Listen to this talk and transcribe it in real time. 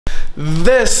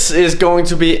This is going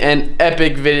to be an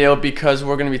epic video because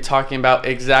we're going to be talking about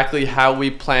exactly how we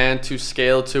plan to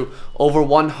scale to over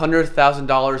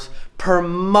 $100,000 per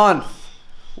month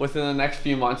within the next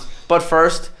few months. But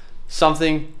first,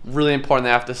 something really important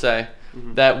I have to say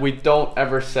that we don't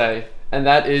ever say, and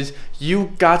that is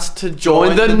you got to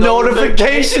join the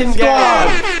notification squad.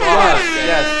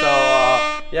 Yes.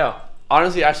 So yeah,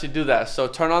 honestly, actually do that. So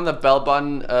turn on the bell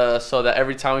button so that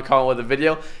every time we come out with a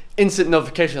video, instant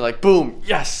notification, like boom,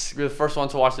 yes, you're the first one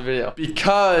to watch the video.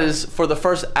 Because for the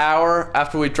first hour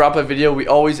after we drop a video, we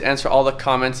always answer all the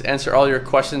comments, answer all your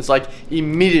questions like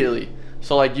immediately.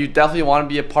 So like you definitely want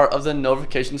to be a part of the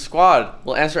notification squad.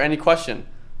 We'll answer any question.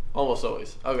 Almost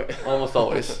always. Okay. Almost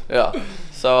always. Yeah.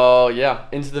 So yeah,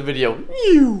 into the video.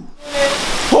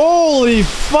 Holy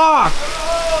fuck!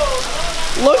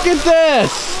 Look at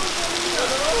this!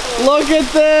 Look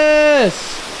at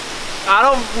this! I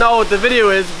don't know what the video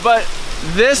is, but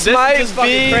This might is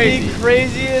be crazy. the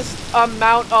craziest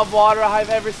amount of water I've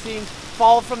ever seen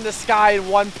fall from the sky in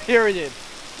one period.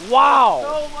 Wow!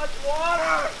 so much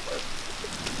water.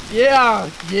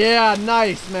 Yeah,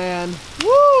 nice, man.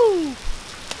 Woo!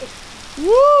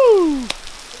 Woo!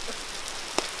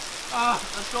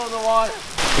 Let's go in the water.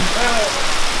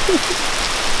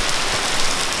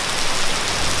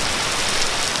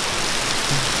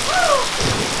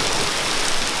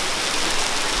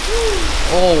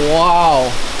 Oh, wow.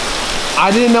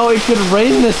 I didn't know it could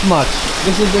rain this much.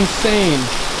 This is insane.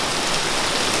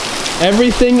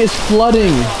 Everything is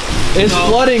flooding. It's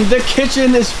flooding. The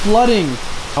kitchen is flooding.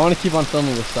 I want to keep on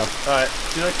filming this stuff. Alright,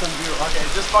 do like some view. Okay,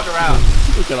 just fuck around.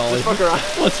 Look at all Just this. fuck around.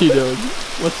 What's he doing?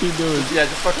 What's he doing? Yeah,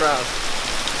 just fuck around.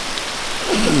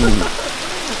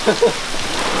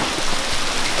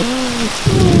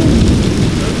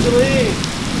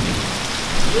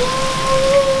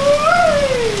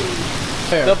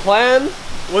 The plan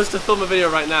was to film a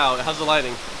video right now. How's the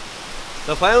lighting?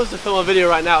 The plan was to film a video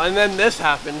right now, and then this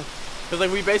happened. Because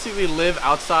like we basically live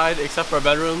outside except for our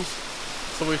bedrooms.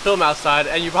 So we film outside,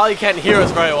 and you probably can't hear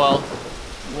us very well.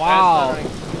 Wow.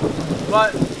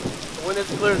 But when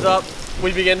this clears up,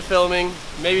 we begin filming.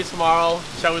 Maybe tomorrow.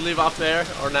 Shall we leave off there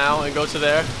or now and go to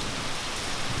there?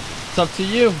 It's up to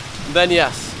you. Then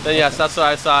yes, that's what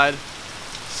I decide.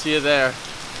 See you there.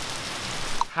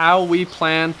 How we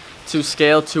plan to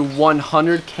scale to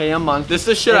 100K a month. This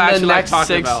is shit in I the actually like next talking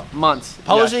 6 about. months.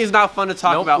 Publishing Yes. is not fun to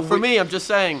talk Nope, about. For we- me, I'm just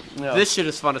saying, No. this shit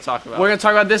is fun to talk about. We're gonna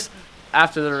talk about this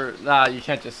after the, you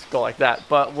can't just go like that,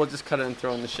 but we'll just cut it and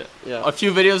throw in the shit. Yeah. A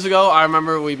few videos ago, I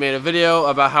remember we made a video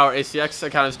about how our ACX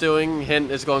account is doing. Hint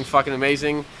is going fucking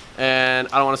amazing, and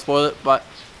I don't want to spoil it, but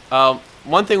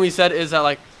one thing we said is that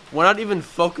like we're not even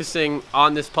focusing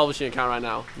on this publishing account right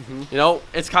now. You know,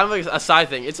 it's kind of like a side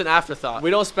thing. It's an afterthought. We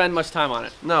don't spend much time on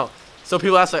it. No. So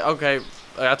people ask like, okay,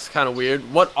 that's kind of weird.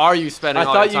 What are you spending? I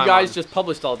all thought your you time guys on? just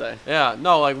published all day. Yeah,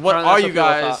 no, like what Apparently are that's you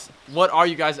what people guys? What are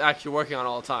you guys actually working on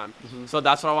all the time? So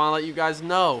that's what I want to let you guys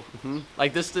know.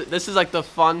 Like this is like the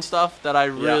fun stuff that I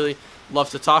really love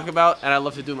to talk about, and I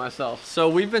love to do myself. So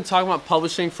we've been talking about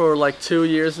publishing for like 2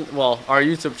 years. Well, our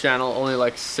YouTube channel only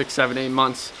like 6, 7, 8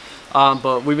 months.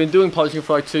 But we've been doing publishing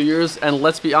for like 2 years, and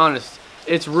let's be honest,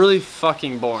 it's really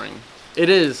fucking boring. It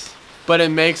is. But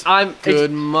it makes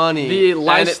good money. The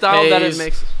lifestyle that it pays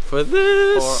makes for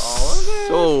this. for all of it.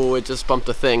 Oh, it just bumped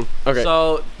a thing. Okay.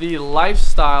 So the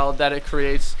lifestyle that it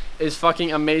creates is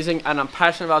fucking amazing, and I'm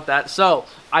passionate about that. So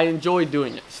I enjoy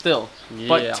doing it still.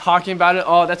 But Yeah. talking about it,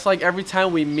 oh, that's like every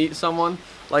time we meet someone,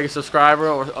 like a subscriber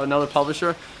or another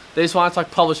publisher, they just want to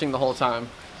talk publishing the whole time.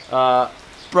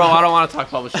 Bro, I don't want to talk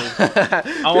publishing.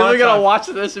 People are gonna watch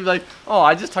this and be like, "Oh,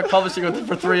 I just talked publishing with them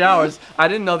for 3 hours. I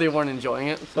didn't know they weren't enjoying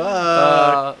it."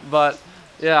 But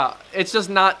yeah, it's just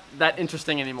not that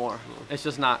interesting anymore. It's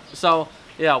just not. So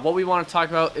yeah, what we want to talk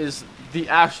about is the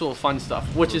actual fun stuff,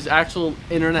 which is actual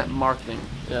internet marketing.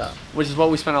 Yeah. Which is what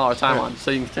we spend all our time on.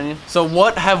 So you can continue. So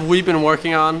what have we been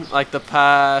working on like the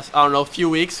past, I don't know, few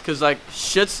weeks? Cause like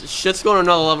shit's going to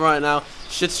another level right now.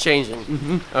 Shit's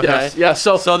changing. Okay. Yes. Yeah.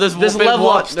 So there's this been level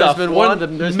one- up stuff. There's been we're in one. the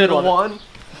There's middle been of it. one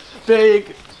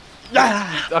big.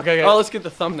 Okay. Oh, let's get the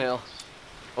thumbnail.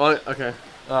 Okay.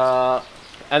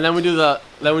 And then we do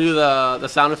the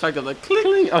sound effect of like cling.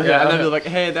 Okay. Yeah, and then okay. they'll be like,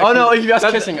 hey. Oh, no, you guys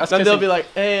then- kissing, us Then they'll kissing. be like,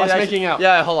 hey. Us they actually- making out.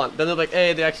 Yeah. Hold on. Then they'll be like,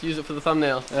 hey. They actually use it for the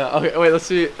thumbnail. Yeah. Okay. Wait. Let's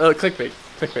see. Clickbait.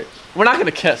 Clickbait. We're not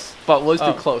gonna kiss, but let's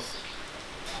do close.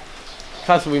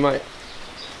 Cause we might.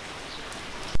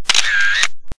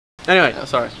 Anyway,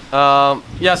 Sorry.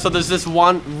 yeah, so there's this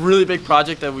one really big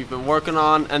project that we've been working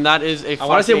on, and that is a I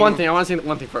want to say one thing. I want to say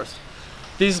one thing first.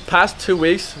 these past 2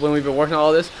 weeks when we've been working on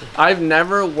all this, I've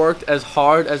never worked as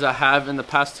hard as I have in the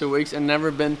past 2 weeks, and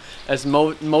never been as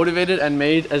motivated and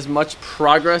made as much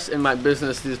progress in my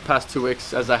business these past 2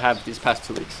 weeks as I have these past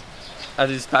 2 weeks.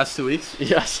 These past 2 weeks.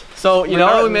 Yes. So you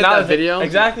know, we made that video.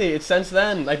 Exactly. It's since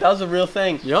then. Like that was a real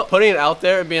thing. Yep. Putting it out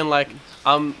there, being like,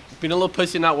 being a little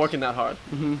pussy, not working that hard.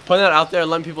 Putting that out there,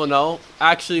 letting people know,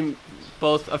 actually,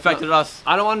 both affected us.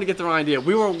 I don't want to get the wrong idea.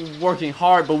 We were working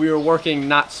hard, but we were working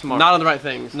not smart. Not on the right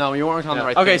things. No, we weren't working on the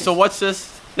right Okay, things. so what's this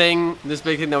thing, this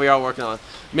big thing that we are working on?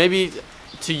 Maybe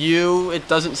to you it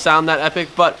doesn't sound that epic,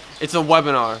 but it's a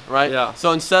webinar, right? Yeah.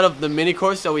 So instead of the mini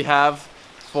course that we have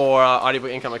for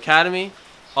Audiobook Income Academy,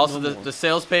 also the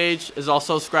sales page is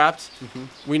also scrapped.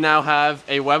 We now have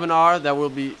a webinar that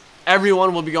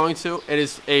everyone will be going to. It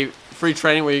is a free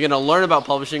training where you're going to learn about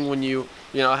publishing when you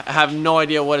have no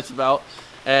idea what it's about.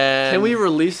 And can we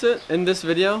release it in this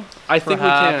video? I think we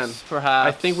can. Perhaps.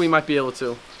 I think we might be able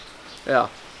to. Yeah.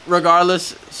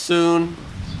 Regardless, soon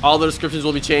all the descriptions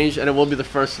will be changed, and it will be the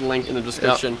first link in the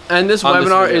description. Yeah. And this on this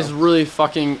webinar video. is really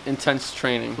fucking intense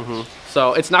training.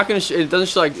 So it's not gonna. It doesn't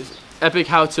show like epic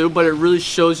how-to, but it really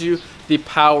shows you the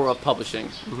power of publishing.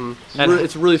 And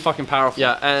it's really fucking powerful.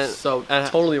 Yeah, and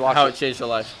totally watch how it. it changed your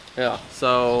life. Yeah.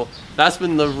 So that's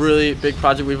been the really big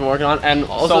project we've been working on, and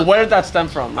also So where did that stem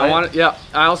from? Right?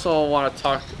 I also want to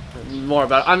talk more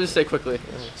about it. I'm just say quickly.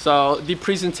 So the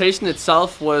presentation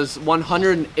itself was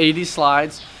 180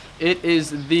 slides. It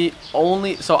is the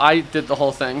only. So I did the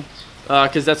whole thing,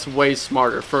 because that's way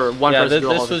smarter for one person to do the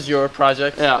whole this thing. was your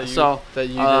project. Yeah. that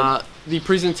you did. The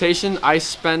presentation, I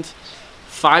spent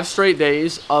 5 straight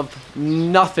days of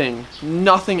nothing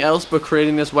else but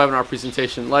creating this webinar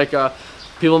presentation. Like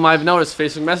people might have noticed,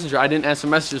 Facebook Messenger, I didn't answer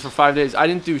messages for 5 days. I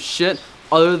didn't do shit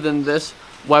other than this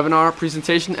webinar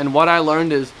presentation. And what I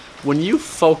learned is when you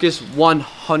focus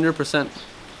 100%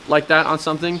 like that on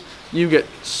something, you get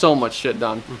so much shit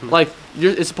done. Like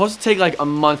it's supposed to take like a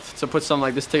month to put something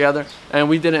like this together, and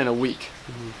we did it in a week.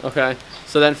 Okay,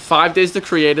 so then 5 days to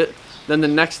create it. Then the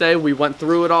next day we went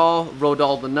through it all, wrote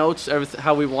all the notes, everything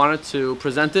how we wanted to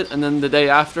present it, and then the day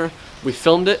after we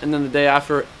filmed it, and then the day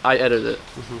after I edited it,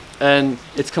 and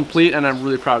it's complete, and I'm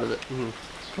really proud of it.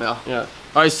 Yeah.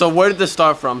 All right. So where did this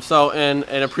start from? So in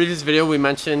a previous video we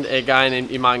mentioned a guy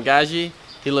named Iman Gaji.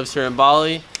 He lives here in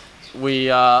Bali. We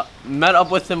met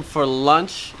up with him for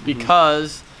lunch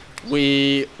because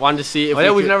we wanted to see if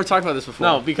we've never talked about this before.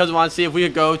 No, because we wanted to see if we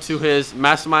could go to his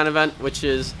mastermind event, which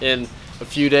is in a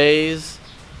few days.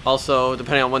 Also,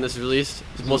 depending on when this is released,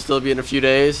 it will still be in a few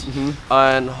days.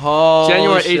 And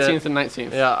January shit. 18th and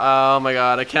 19th. Yeah. Oh my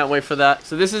God, I can't wait for that.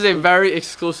 So this is a very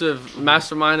exclusive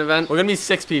mastermind event. We're gonna be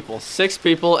 6 people. 6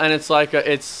 people, and it's like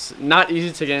it's not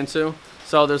easy to get into.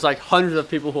 So there's like hundreds of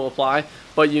people who apply,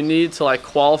 but you need to like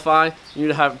qualify. You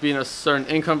need to be in a certain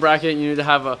income bracket. You need to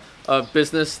have a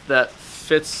business that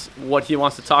fits what he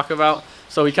wants to talk about.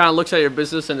 So he kind of looks at your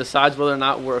business and decides whether or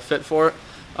not we're a fit for it.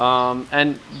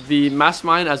 And the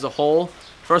mastermind as a whole,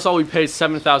 first of all, we paid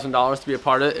 $7,000 to be a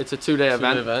part of it. It's a 2-day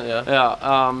event.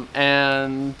 Yeah.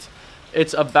 And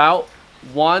it's about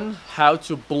how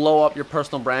to blow up your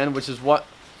personal brand, which is what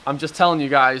I'm just telling you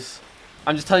guys.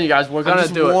 We're gonna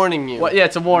do it. Warning you. Well, yeah,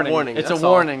 it's a warning. It's a that's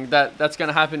warning that's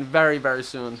gonna happen very, very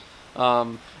soon.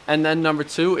 And then number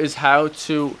 2 is how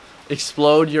to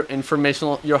explode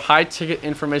your high-ticket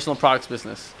informational products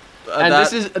business. And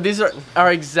these are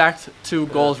our exact 2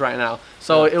 goals right now.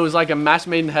 So it was like a match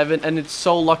made in heaven, and it's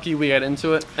so lucky we got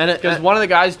into it. Because one of the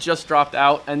guys just dropped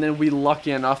out, and then we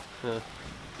lucky enough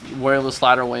were able to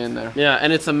slide our way in there. Yeah,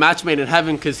 and it's a match made in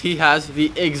heaven because he has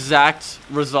the exact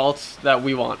results that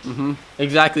we want.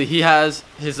 Exactly. He has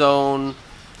his own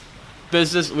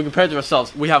business. We compare it to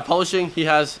ourselves. We have publishing. He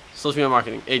has social media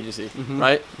marketing agency,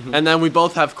 right? And then we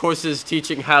both have courses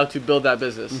teaching how to build that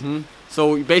business.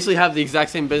 So we basically have the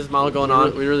exact same business model going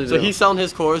on. We really do. So he's selling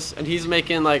his course, and he's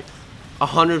making like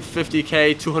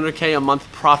 $150K, $200K a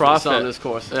month profit selling this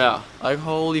course. Yeah. Like,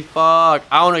 holy fuck.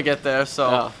 I want to get there.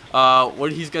 So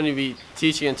what he's going to be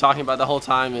teaching and talking about the whole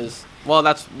time is, well,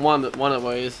 that's one of the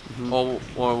ways, or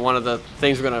one of the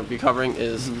things we're going to be covering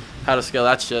is how to scale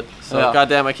that shit. So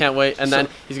goddamn, I can't wait. And then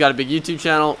he's got a big YouTube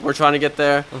channel. We're trying to get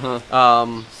there.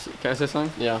 Can I say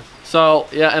something? Yeah. So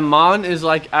yeah, Iman is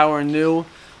like our new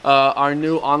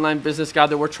online business guy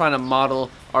that we're trying to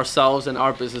model ourselves and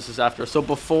our businesses after. So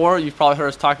before, you've probably heard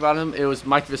us talk about him, it was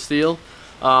Mike Vestile.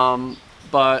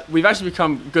 But we've actually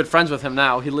become good friends with him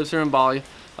now. He lives here in Bali,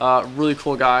 really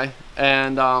cool guy.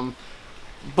 And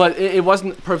but it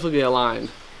wasn't perfectly aligned.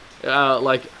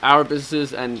 Like our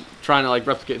businesses and trying to like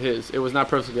replicate his. It was not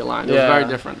perfectly aligned. It was very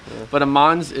different. But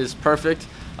Iman's is perfect.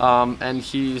 and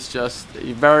he's just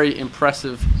a very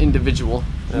impressive individual.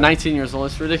 19 years old,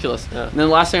 it's ridiculous. And then the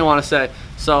last thing I want to say,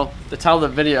 so to tell the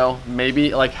video,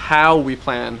 maybe like how we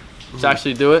plan to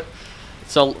actually do it.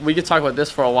 So we could talk about this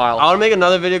for a while. I want to make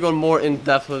another video going more in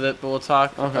depth with it, but we'll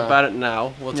talk about it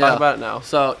now. We'll talk about it now.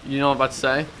 So you know what I'm about to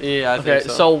say? Yeah, I think so.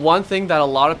 So one thing that a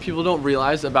lot of people don't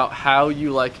realize about how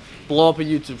you like blow up a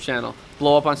YouTube channel,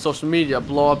 blow up on social media,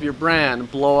 blow up your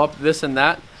brand, blow up this and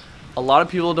that. A lot of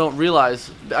people don't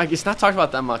realize, like, it's not talked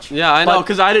about that much. Yeah, I know,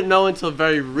 because I didn't know until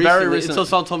very recently. Until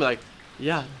someone told me, like,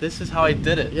 yeah, this is how I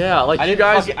did it. Yeah, like you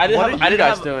guys, what are you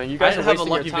guys doing? You guys are wasting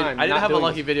your time. I didn't have a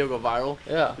lucky video go viral.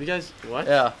 Yeah. You guys, what?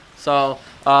 Yeah. So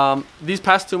these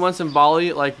past 2 months in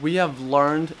Bali, like we have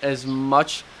learned as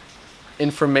much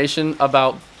information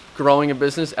about growing a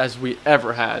business as we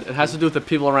ever had. It has to do with the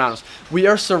people around us. We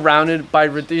are surrounded by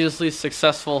ridiculously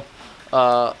successful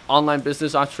online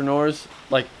business entrepreneurs,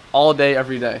 like all day,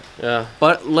 every day. Yeah.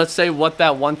 But let's say what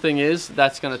that one thing is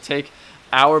that's gonna take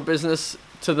our business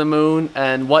to the moon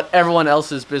and what everyone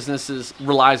else's businesses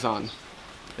relies on.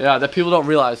 Yeah, that people don't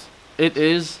realize. It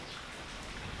is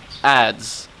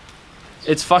ads.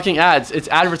 It's fucking ads. It's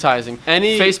advertising.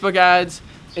 Any Facebook ads,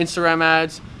 Instagram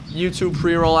ads, YouTube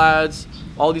pre-roll ads,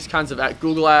 all these kinds of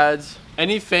Google ads.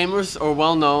 Any famous or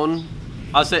well-known,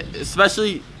 I'll say,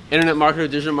 especially internet marketer,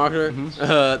 digital marketer,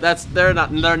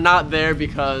 they're not there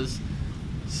because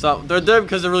they're there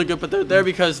because they're really good, but they're there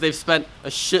because they've spent a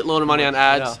shitload of money on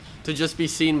ads to just be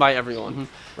seen by everyone,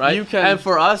 right? And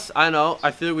for us,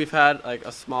 I feel we've had like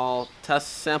a small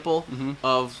test sample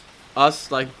of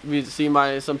us, like we've seen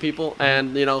by some people,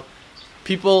 and you know,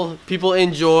 people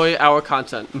enjoy our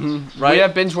content, right? We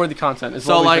have binge-worthy content. Is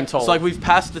so what like, we've been told. so like we've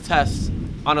passed the test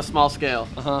on a small scale.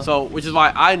 So which is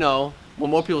why I know what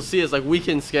more people see is like we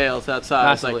can scale to that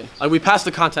size. Like we passed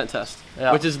the content test,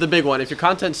 which is the big one. If your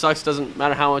content sucks, doesn't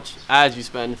matter how much ads you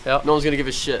spend, no one's gonna give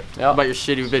a shit about your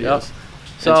shitty videos.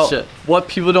 So what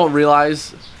people don't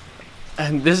realize,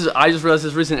 and I just realized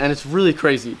this recently, and it's really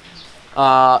crazy.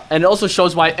 And it also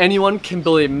shows why anyone can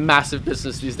build a massive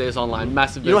business these days online.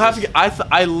 Massive business. You don't have to.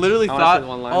 I literally thought,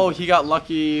 oh, he got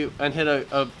lucky and hit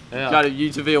got a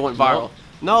YouTube video went viral.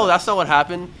 No, that's not what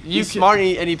happened. He's smart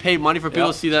and he paid money for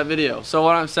people to see that video. So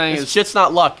what I'm saying is, shit's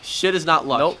not luck. Shit is not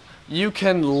luck. Nope. You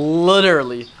can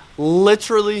literally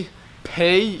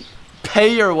pay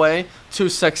your way to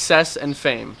success and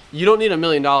fame. You don't need $1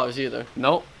 million either.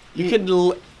 Nope. You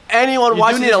can. Anyone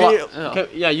watching this video,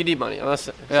 yeah, you need money.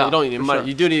 So you don't need money. Sure.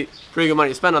 You do need pretty good money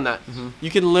to spend on that.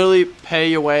 You can literally pay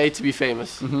your way to be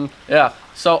famous. Yeah.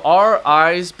 So our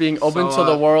eyes being open to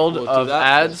the world of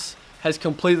ads has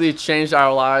completely changed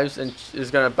our lives and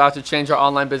is about to change our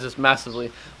online business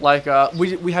massively. Like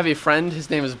we have a friend. His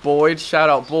name is Boyd. Shout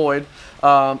out Boyd.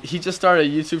 He just started a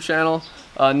YouTube channel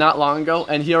not long ago,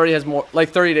 and he already has more. Like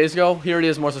 30 days ago, he already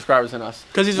has more subscribers than us.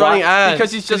 Because he's running ads.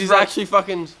 Because he's actually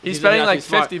fucking. He's spending like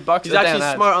 $50. He's actually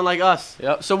smart, unlike us.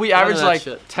 Yep. So we average like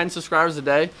 10 subscribers a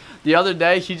day. The other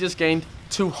day, he just gained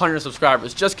 200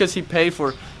 subscribers just because he paid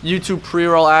for YouTube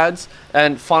pre-roll ads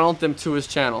and funneled them to his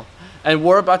channel. And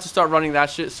we're about to start running that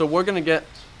shit. So we're gonna get.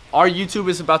 Our YouTube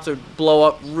is about to blow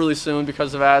up really soon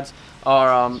because of ads.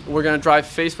 We're going to drive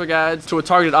Facebook ads to a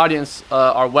targeted audience,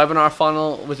 our webinar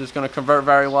funnel, which is going to convert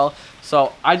very well.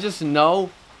 So I just know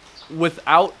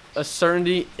without a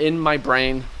certainty in my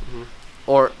brain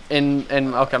or okay,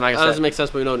 I'm not going to say that doesn't make sense,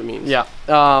 but we know what it means. Yeah.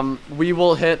 We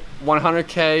will hit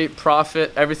 100K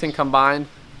profit, everything combined,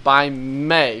 by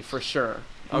May for sure.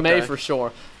 Okay. May for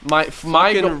sure. My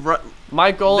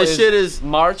goal is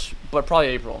March, but probably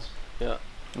April. Yeah.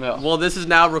 Well, this is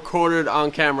now recorded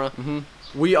on camera.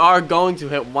 We are going to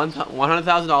hit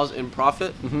 $100,000 in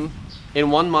profit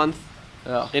in 1 month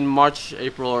in March,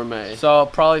 April, or May. So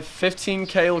probably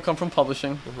 15K will come from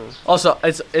publishing. Also,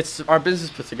 it's our business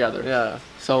put together. Yeah.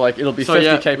 So like it'll be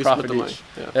 50K profit each.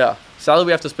 Yeah. Sadly,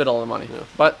 we have to split all the money,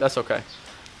 but that's okay.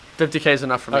 50K is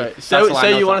enough for me. Right.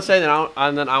 Say you want to say,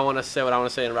 and then I want to say what I want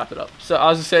to say and wrap it up. So I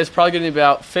was gonna say it's probably gonna be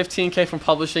about 15K from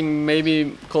publishing,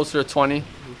 maybe closer to 20,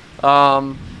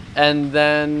 and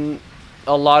then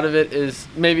a lot of it is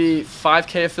maybe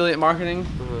 5K affiliate marketing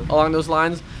along those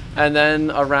lines, and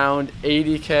then around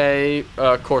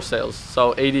 80K course sales.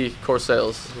 So 80 course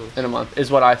sales in a month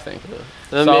is what I think. And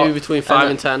then maybe between 5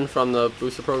 and 10 from the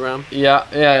Booster program.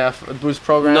 Yeah, Boost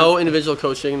program. No individual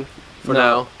coaching for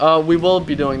now. We will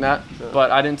be doing that,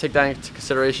 but I didn't take that into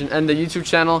consideration. And the YouTube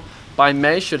channel by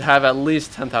May should have at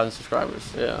least 10,000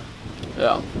 subscribers.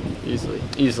 Yeah,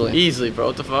 easily, bro.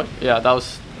 What the fuck? Yeah, that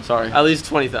was. Sorry. At least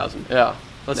 20,000. Yeah.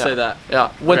 Let's say that.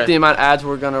 Yeah. With the amount of ads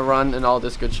we're gonna run and all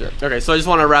this good shit. Okay, so I just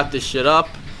want to wrap this shit up.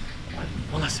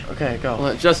 One last thing. Okay,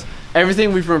 go.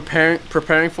 everything we've been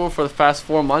preparing for the past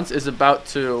 4 months is about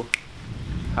to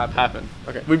happen.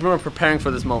 Okay. We've been preparing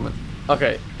for this moment.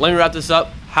 Okay, let me wrap this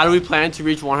up. How do we plan to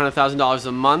reach $100,000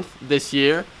 a month this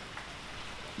year?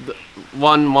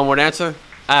 One word answer: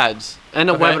 ads And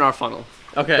a Okay. webinar funnel.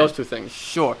 Okay, Those two things.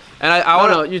 Sure. And I I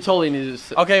want don't know. You totally need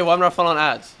to. Okay, webinar funnel and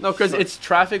ads. No, because Sure. it's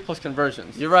traffic plus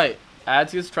conversions. You're right.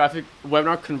 Ads gets traffic.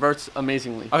 Webinar converts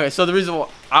amazingly. Okay, so the reason why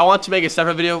I want to make a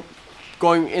separate video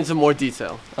going into more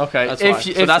detail. Okay. That's why.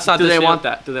 So that's not Do this they video. want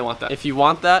that? Do they want that? If you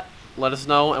want that, let us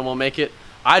know and we'll make it.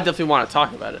 I definitely want to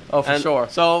talk about it. Oh, for And sure.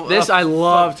 So This I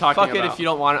love talking fuck about. it if you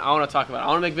don't want it. I want to talk about it. I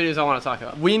want to make videos I want to talk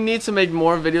about. We need to make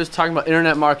more videos talking about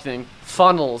internet marketing.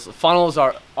 Funnels. Funnels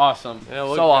are awesome. Yeah,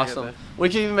 we'll so get awesome. there. We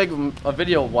can even make a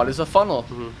video. What is a funnel?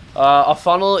 Mm-hmm. A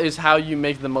funnel is how you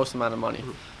make the most amount of money.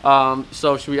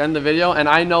 So should we end the video? And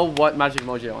I know what magic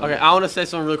emoji I want. Okay, I want to say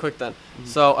something really quick then.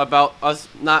 So about us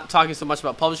not talking so much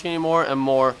about publishing anymore and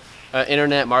more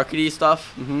internet marketing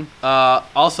stuff.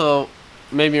 Also,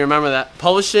 made me remember that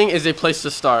publishing is a place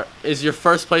to start. Is your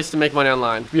first place to make money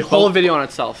online. The whole video on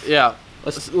itself. Yeah.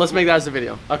 Let's make that as a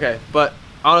video. Okay, but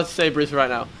I want to say briefly right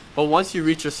now. But once you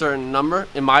reach a certain number,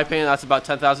 in my opinion, that's about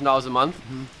 $10,000 a month.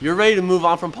 You're ready to move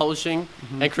on from publishing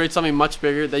and create something much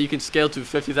bigger that you can scale to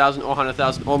 $50,000 or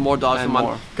 $100,000 or more dollars And a month.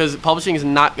 more. Because publishing is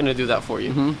not going to do that for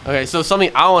you. Okay, so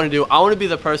something I want to do. I want to be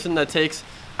the person that takes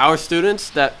our students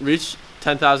that reach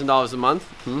 $10,000 a month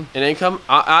in income.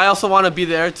 I also want to be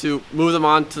there to move them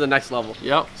on to the next level.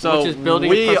 Yep. So which is building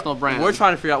a personal brand. We're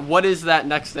trying to figure out what is that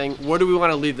next thing. Where do we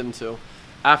want to lead them to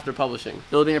after publishing?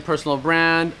 Building a personal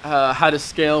brand, how to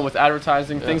scale with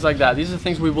advertising, things like that. These are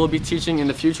things we will be teaching in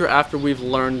the future after we've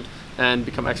learned and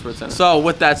become experts in it. So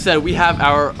with that said, we have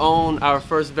our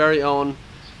first very own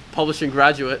publishing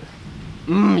graduate.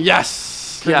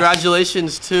 Yes.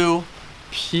 Congratulations to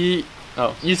P.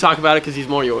 Oh. you. Talk about it because he's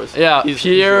more yours. Yeah, He's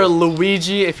Pierre yours.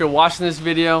 Luigi, if you're watching this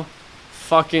video,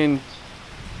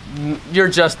 you're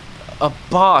just a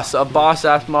boss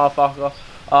ass motherfucker.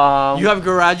 You have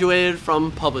graduated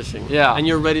from publishing. Yeah. And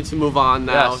you're ready to move on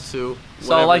now Yes. to So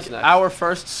whatever's like next. our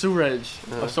first Suraj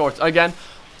of sorts. Again,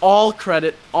 all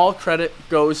credit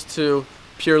goes to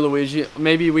Pierre Luigi.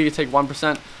 Maybe we could take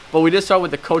 1%, but we did start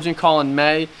with the coaching call in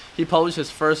May. He published his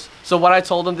first. So what I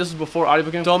told him, this is before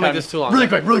Audiobook Academy. Don't make this too long. Really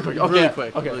quick. Okay, Really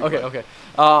quick, Okay, really okay.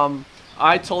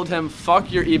 I told him,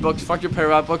 fuck your ebooks, fuck your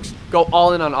paperback books, go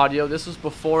all in on audio. This was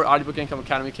before Audiobook Income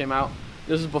Academy came out.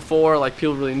 This was before like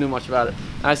people really knew much about it.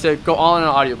 And I said, go all in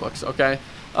on audiobooks, okay?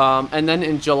 And then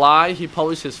in July, he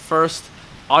published his first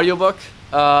audiobook.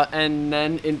 And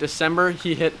then in December,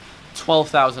 he hit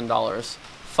 $12,000.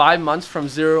 5 months from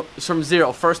zero,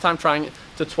 first time trying it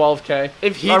to 12K.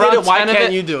 If he did it, why 10 of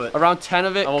can't you do it? Around 10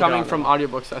 of it I won't coming get on from that.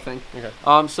 audiobooks, I think.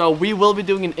 Okay. So we will be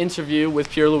doing an interview with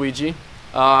Pierre Luigi. We've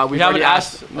haven't already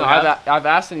asked. No, Okay. I've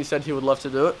asked, and he said he would love to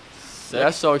do it. Yeah,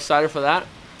 so excited for that,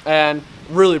 and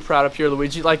really proud of Pierre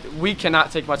Luigi. Like, we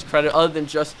cannot take much credit other than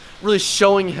just really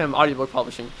showing him audiobook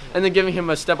publishing and then giving him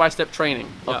a step-by-step training.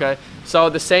 Yeah. Okay, so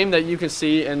the same that you can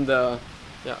see in the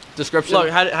description. Look,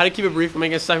 how to keep it brief. We're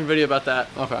making a second video about that.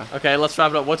 Okay. Okay, let's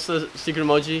wrap it up. What's the secret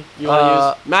emoji you want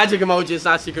to use? Magic emoji. It's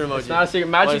not secret emoji. It's not a secret.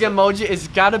 What Magic is it? emoji. It's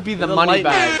got to be the The money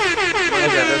lightning. bag. Okay,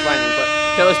 there's lightning, but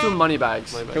okay, let's do money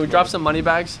bags. Money bags, Can we money drop bags. some money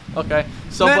bags? Okay.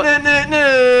 So, No, but no, no,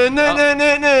 no, no, no,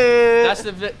 no,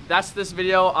 no. that's this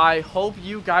video. I hope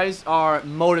you guys are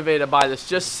motivated by this.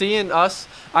 Just seeing us.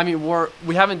 I mean,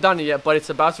 we haven't done it yet, but it's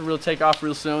about to really take off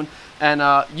real soon. And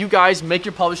you guys make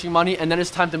your publishing money, and then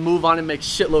it's time to move on and make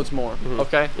shitloads more.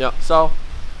 Okay. Yeah. So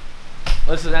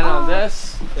let's just end on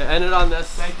this. Yeah, end it on this.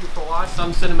 Thank you for watching.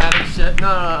 Some cinematic shit.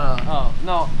 No. Oh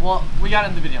no. Well, we got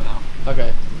in the video now.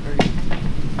 Okay.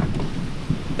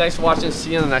 Thanks for watching.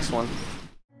 See you in the next one.